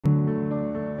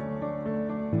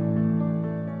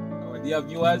dear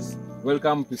viewers,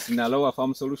 welcome to Sinalowa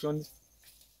Farm Solutions.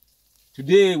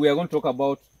 Today we are going to talk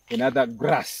about another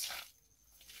grass.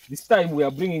 This time we are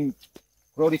bringing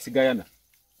Chloris Gayana.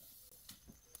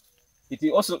 It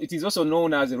is also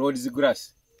known as Rhodes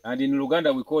grass, and in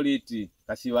Uganda we call it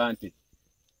Kasivante.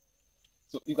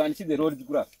 So you can see the Rhodes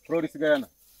grass, Chloris Gayana.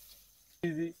 It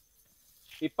is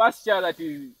a pasture that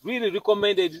is really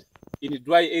recommended in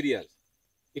dry areas.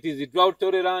 It is drought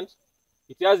tolerant.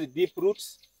 It has deep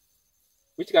roots,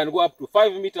 which can go up to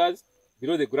 5 meters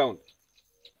below the ground.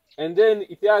 And then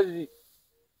it has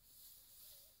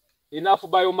enough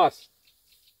biomass.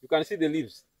 You can see the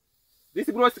leaves. This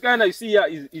Chloris Gayana you see here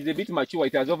is a bit mature.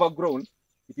 It has overgrown.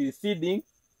 It is seeding.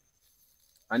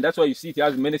 And that's why you see it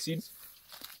has many seeds.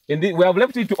 And we have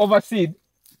left it to overseed,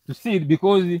 to seed,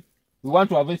 because we want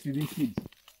to harvest these seeds.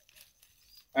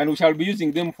 And we shall be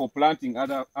using them for planting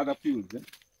other fields.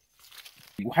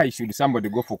 Why should somebody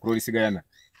go for Chloris Gayana?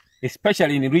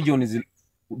 Especially in regions,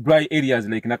 dry areas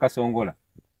like Nakasongola.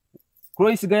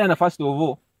 Chloris Gayana, first of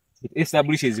all, it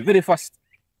establishes very fast.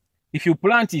 If you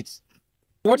plant it,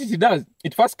 what it does,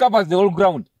 it first covers the whole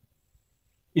ground.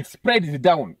 It spreads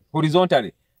down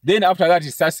horizontally. Then after that,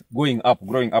 it starts going up,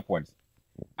 growing upwards.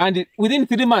 And within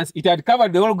 3 months, it had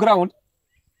covered the whole ground,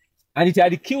 and it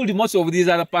had killed most of these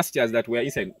other pastures that were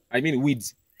inside. I mean,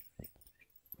 weeds.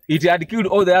 It had killed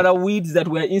all the other weeds that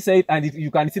were inside, and you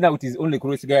can see now it is only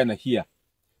Chloris Gayana here.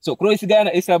 So Chloris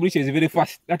Gayana establishes very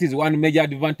fast. That is one major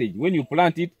advantage. When you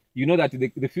plant it, you know that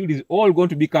the field is all going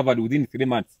to be covered within 3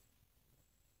 months.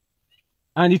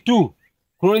 And two,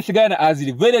 Chloris Gayana has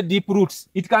very deep roots.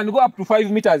 It can go up to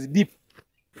 5 meters deep.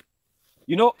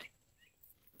 You know,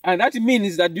 and that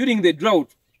means that during the drought,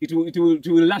 it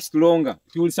will last longer.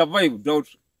 It will survive drought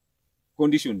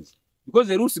conditions. Because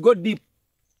the roots go deep,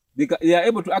 they are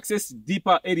able to access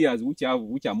deeper areas which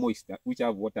are moist, which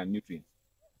have water and nutrients.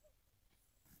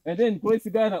 And then Chloris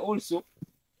Gayana also,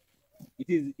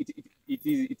 it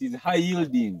is high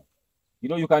yielding. You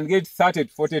know, you can get 30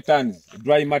 to 40 tons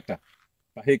dry matter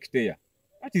per hectare.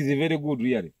 That is very good,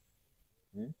 really.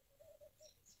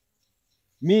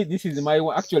 Me, this is my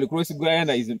one. Actually, Chloris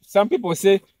Gayana is. Some people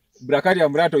say Bracharia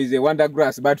murato is a wonder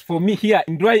grass, but for me here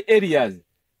in dry areas,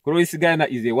 Chloris Gayana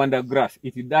is a wonder grass.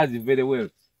 It does very well.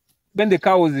 When the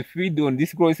cows feed on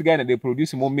this Chloris Gayana, they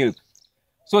produce more milk.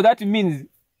 So that means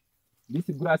this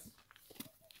grass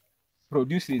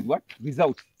produces what?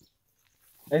 Results.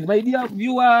 And my dear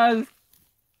viewers,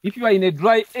 if you are in a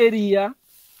dry area,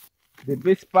 the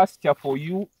best pasture for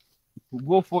you to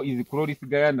go for is Chloris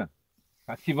Gayana.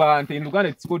 Kasivante. In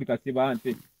Uganda, it's called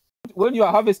Kasivante. When you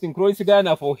are harvesting Chloris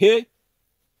Gayana for hay,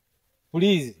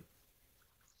 please,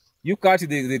 you cut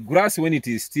the grass when it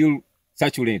is still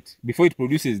saturate before it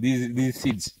produces these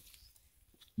seeds.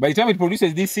 By the time it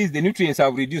produces these seeds, the nutrients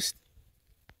have reduced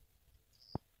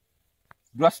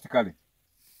drastically.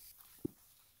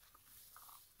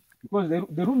 Because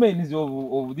the remains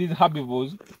of these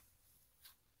herbivores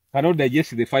cannot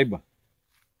digest the fiber.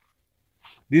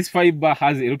 This fiber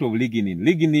has a lot of lignin.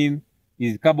 Lignin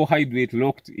is carbohydrate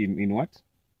locked in what?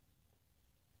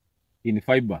 In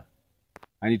fiber.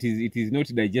 And it is not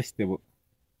digestible.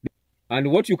 And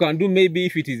what you can do, maybe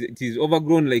if it is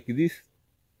overgrown like this,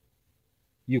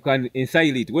 you can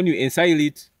ensile it. When you ensile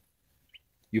it,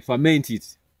 you ferment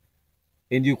it.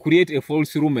 And you create a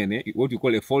false rumen, what you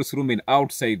call a false rumen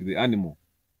outside the animal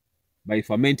by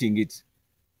fermenting it.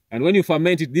 And when you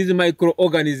ferment it, these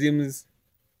microorganisms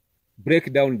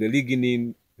break down the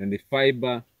lignin and the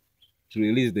fiber to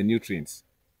release the nutrients.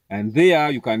 And there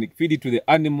you can feed it to the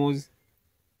animals,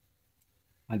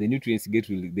 and the nutrients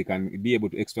they can be able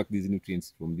to extract these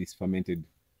nutrients from this fermented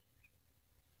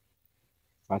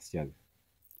pasture.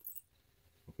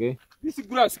 Okay? This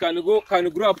grass can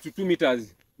grow up to 2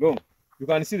 meters long. You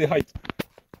can see the height.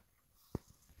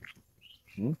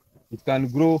 It can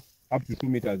grow up to 2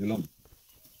 meters long.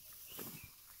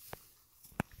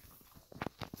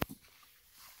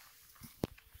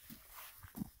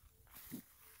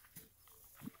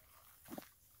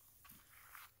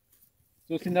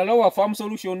 So Sinalowa Farm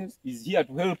Solutions is here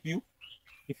to help you.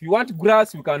 If you want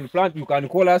grass, you can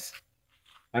call us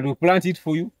and we'll plant it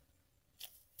for you.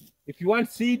 If you want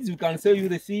seeds, we can sell you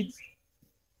the seeds.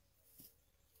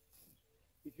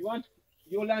 If you want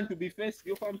your land to be fenced,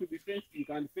 your farm to be fenced, we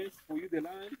can fence for you the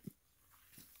land.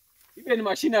 Even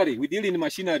machinery, we deal in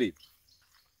machinery.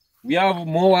 We have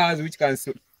mowers which can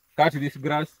cut this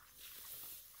grass.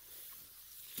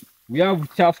 We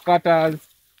have chaff cutters.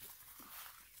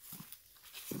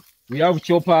 We have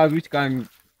choppers which can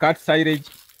cut silage.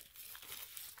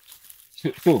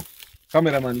 So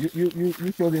cameraman, you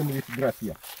show them this grass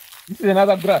here. This is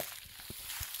another grass.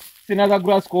 another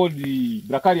grass called the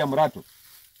Bracharia murato.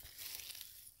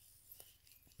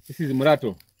 This is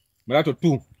murato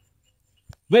 2.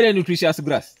 Very nutritious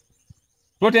grass.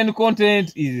 Protein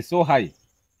content is so high.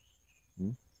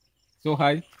 So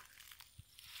high.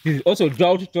 It is also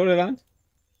drought tolerant.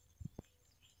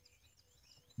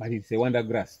 But it's a wonder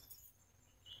grass.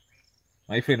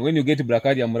 My friend, when you get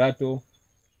Bracharia murato,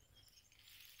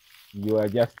 you are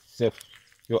just safe.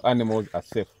 Your animals are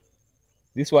safe.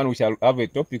 This one we shall have a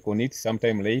topic on it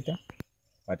sometime later.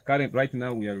 But right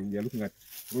now we are looking at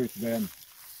Chloris Gayana.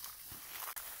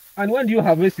 And when do you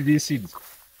harvest these seeds?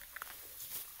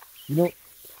 You know,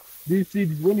 these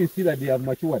seeds, when you see that they have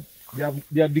matured,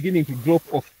 they are beginning to drop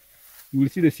off. You will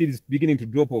see the seeds beginning to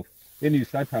drop off. Then you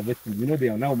start harvesting. You know they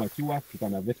are now mature, you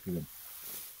can harvest them.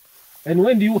 And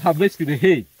when do you harvest the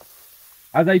hay?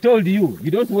 As I told you,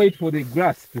 you don't wait for the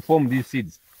grass to form these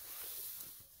seeds.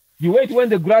 You wait when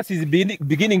the grass is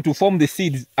beginning to form the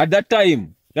seeds. At that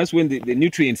time, that's when the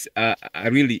nutrients are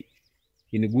really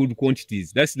in good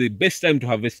quantities. That's the best time to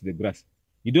harvest the grass.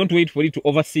 You don't wait for it to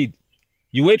overseed.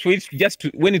 You wait for it just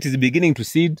when it is beginning to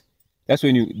seed. That's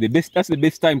when that's the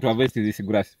best time to harvest this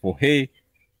grass for hay.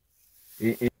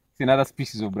 It's another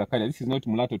species of Bracharia. This is not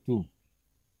mulatto too.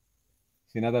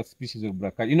 It's another species of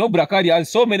Bracharia. You know, Bracharia has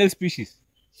so many species.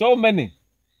 So many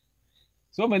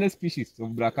species of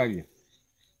Bracharia.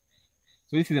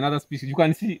 So this is another species. You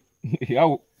can see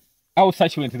how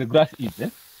saturated the grass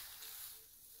is.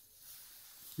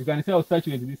 You can see how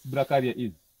saturated this Bracharia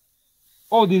is.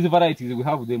 All these varieties, we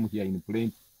have them here in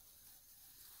plenty.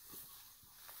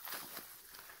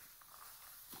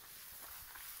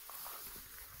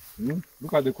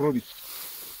 Look at the Chloris.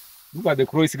 Look at the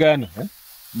Chloris Gayana.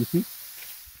 You see?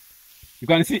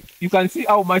 You can see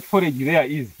how much forage there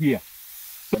is here.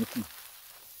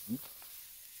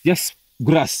 Just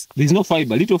grass. There's no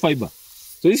fiber, little fiber.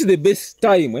 So this is the best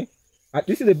time.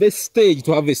 This is the best stage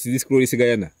to harvest this Chloris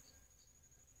Gayana.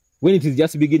 When it is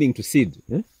just beginning to seed.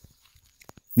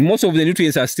 Most of the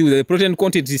nutrients are still, the protein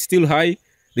content is still high,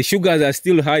 the sugars are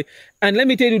still high. And let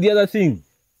me tell you the other thing.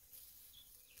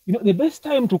 You know, the best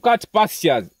time to cut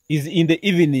pastures is in the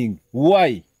evening.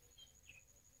 Why?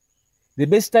 The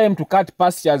best time to cut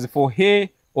pastures for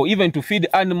hay or even to feed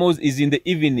animals is in the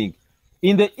evening.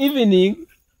 In the evening,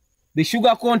 the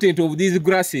sugar content of these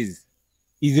grasses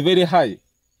is very high.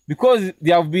 Because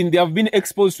they have been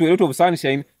exposed to a lot of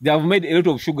sunshine, they have made a lot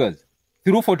of sugars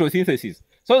through photosynthesis.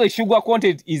 So the sugar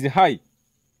content is high.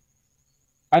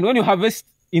 And when you harvest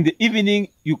in the evening,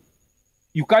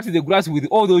 you cut the grass with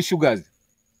all those sugars.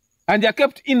 And they are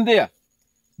kept in there.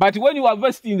 But when you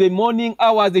harvest in the morning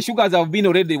hours, the sugars have been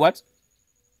already what?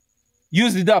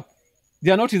 Used up.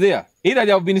 They are not there. Either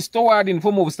they have been stored in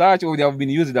form of starch or they have been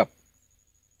used up.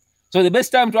 So the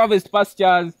best time to harvest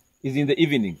pastures is in the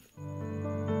evening.